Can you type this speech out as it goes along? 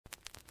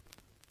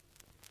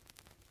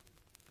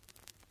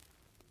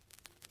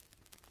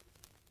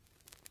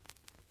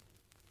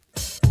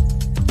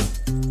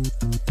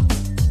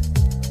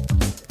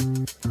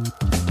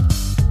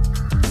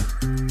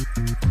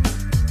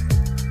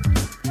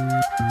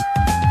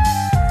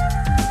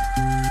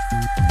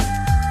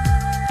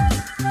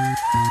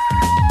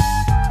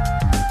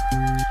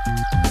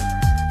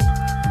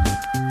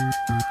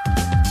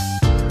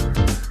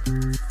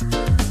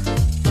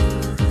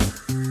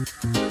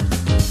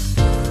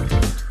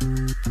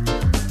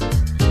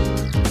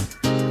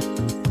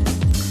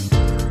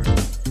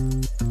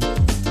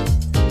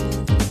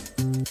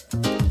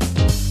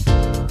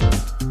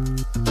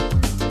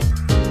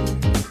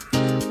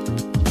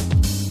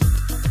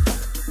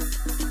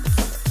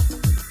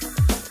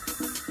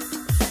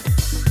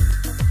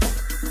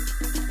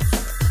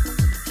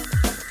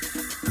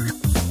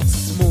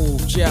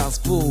jazz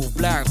groove,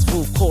 Blak's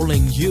groove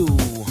calling you.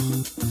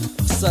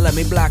 So let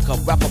me black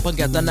up, wrap up and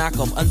get the knack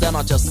up, and then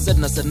I just sit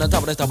and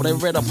double the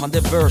rhythm on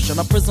the version.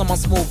 A prism on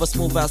smooth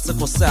as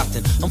sickle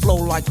satin, and flow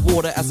like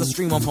water as a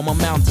stream up from a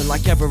mountain.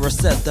 Like Everest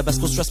said, the best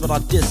go stress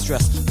without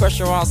distress.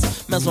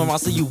 Pressurize,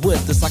 mesmerize you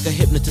with this like a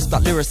hypnotist,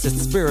 got lyricist,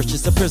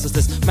 spiritualist, a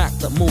physicist, Mac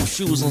that moves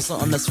shoes on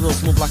something that's real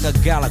smooth like a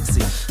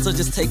galaxy. So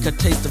just take a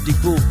taste of the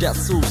groove that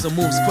soothes and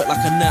moves quick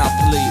like an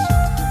athlete.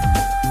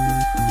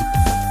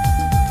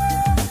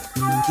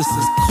 This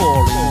is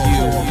calling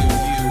you.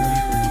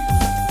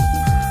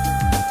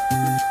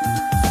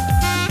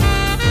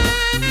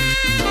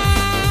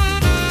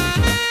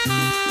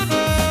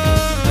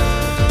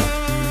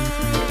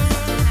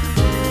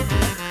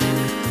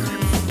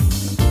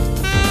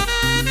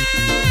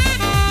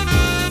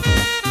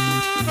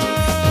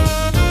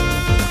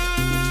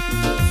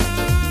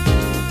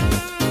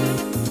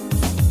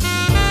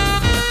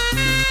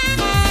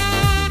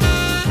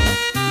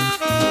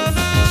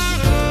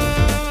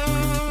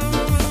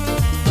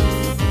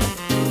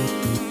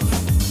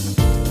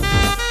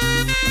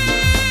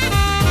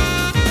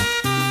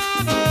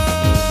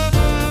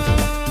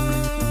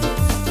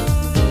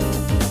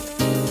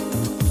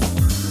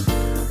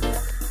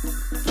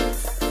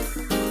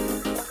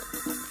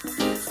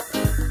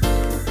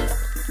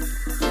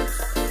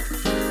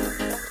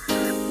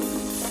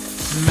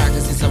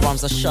 Magazines and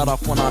rhymes I shut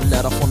off when I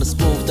let off on the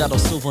smooth. That'll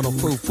soothe and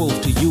prove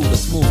to you. The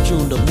smooth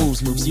tune that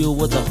moves you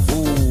with a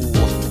ooh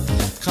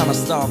kind of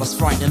style that's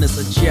frightening. It's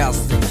a jazz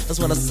thing. That's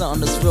when the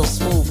sound is real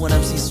smooth when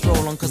MCs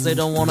stroll on, cause they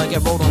don't wanna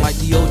get rolled on like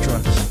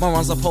deodorant. My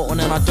rhymes are potent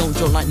and I don't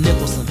joke like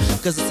Nicholson,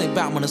 cause this ain't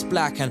Batman, it's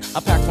Blak, and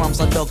I pack rhymes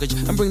like luggage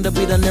and bring the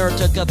beat and nearer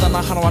together.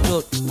 Now how do I do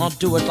it? I'll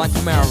do it like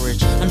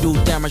marriage and do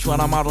damage when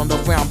I'm out on the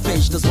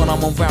rampage. Cause when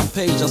I'm on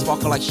rampage I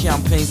sparkle like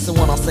champagne. So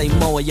when I say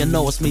Moa, you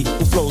know it's me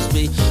who flows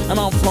me, and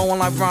I'm flowing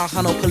like Ron,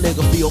 I know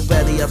calligraphy or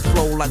Betty. I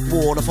flow like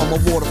water from a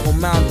waterfall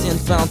mountain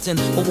fountain,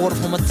 or water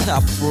from a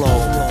tap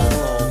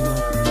flow.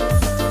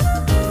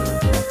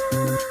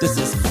 This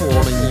is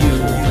calling you.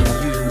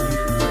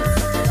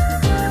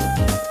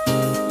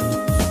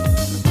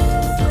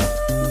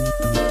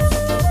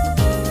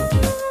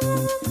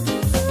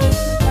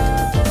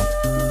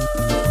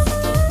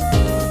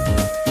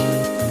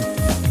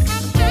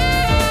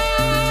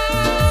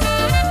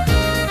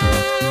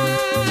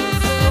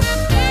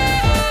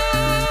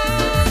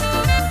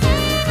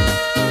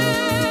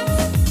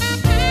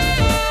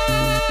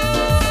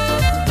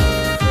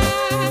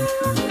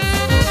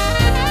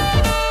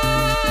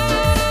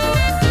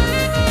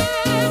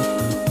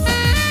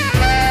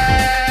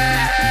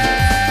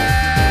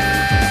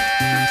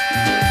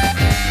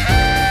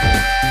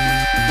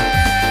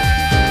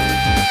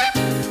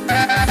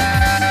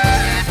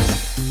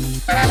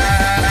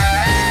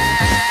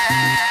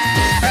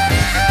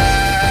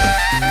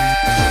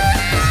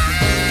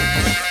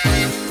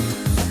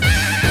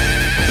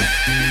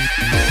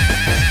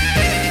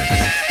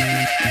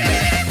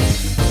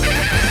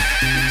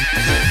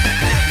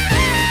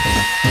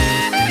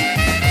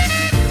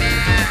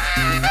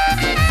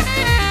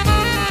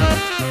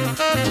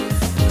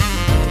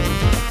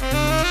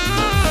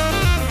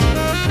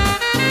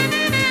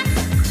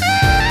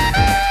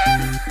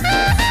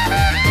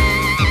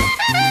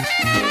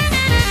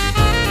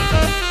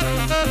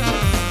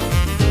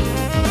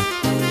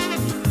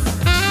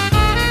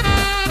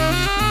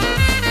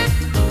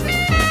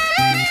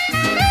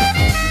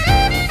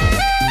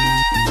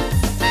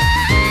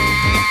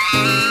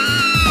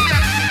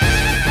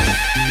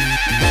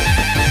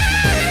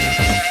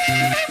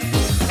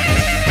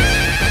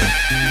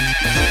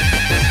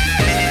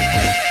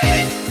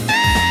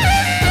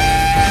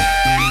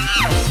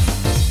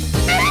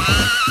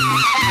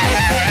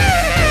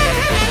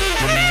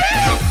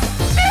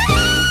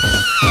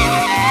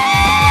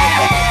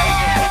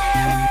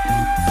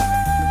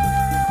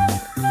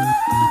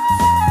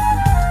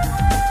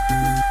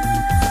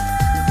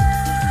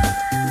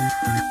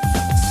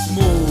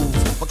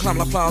 Climb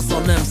like flowers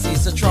on MCs,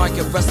 so try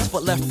get restless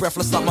but left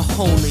breathless like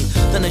Mahoney.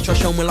 Then they try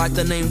show me like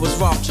the name was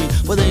Rachi,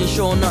 but they ain't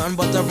showing nothing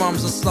but their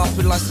rhymes are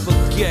sloppy like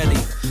spaghetti.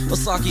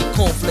 Osaki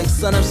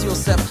cornflakes, an MC will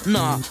step,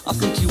 nah, I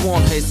think he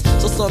want haste.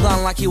 So slow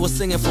down like he was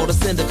singing for the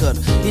syndicate.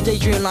 You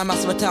daydream like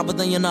massive attack, but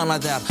then you're not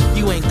like that.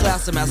 You ain't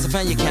classic massive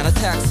and you can't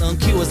attack son.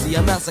 QRZ,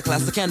 a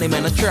masterclass, the candy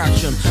man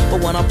attraction.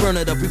 But when I burn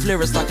it up, we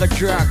lyrics like a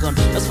dragon.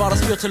 As far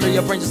as spiritually,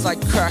 your brain just like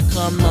crack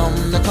on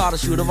the car to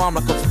shoot a rhyme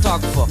like a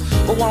photographer.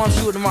 But while I'm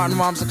shooting writing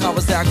rhymes, I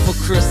covers act for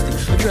Christie.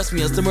 Address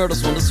me as the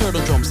murders from the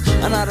turtle drums.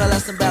 An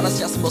adolescent badass,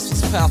 just most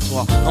was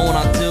patois. And when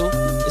I do,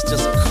 it's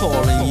just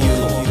calling you.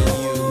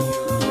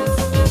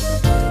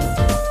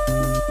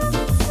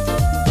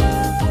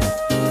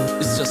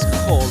 It's just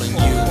calling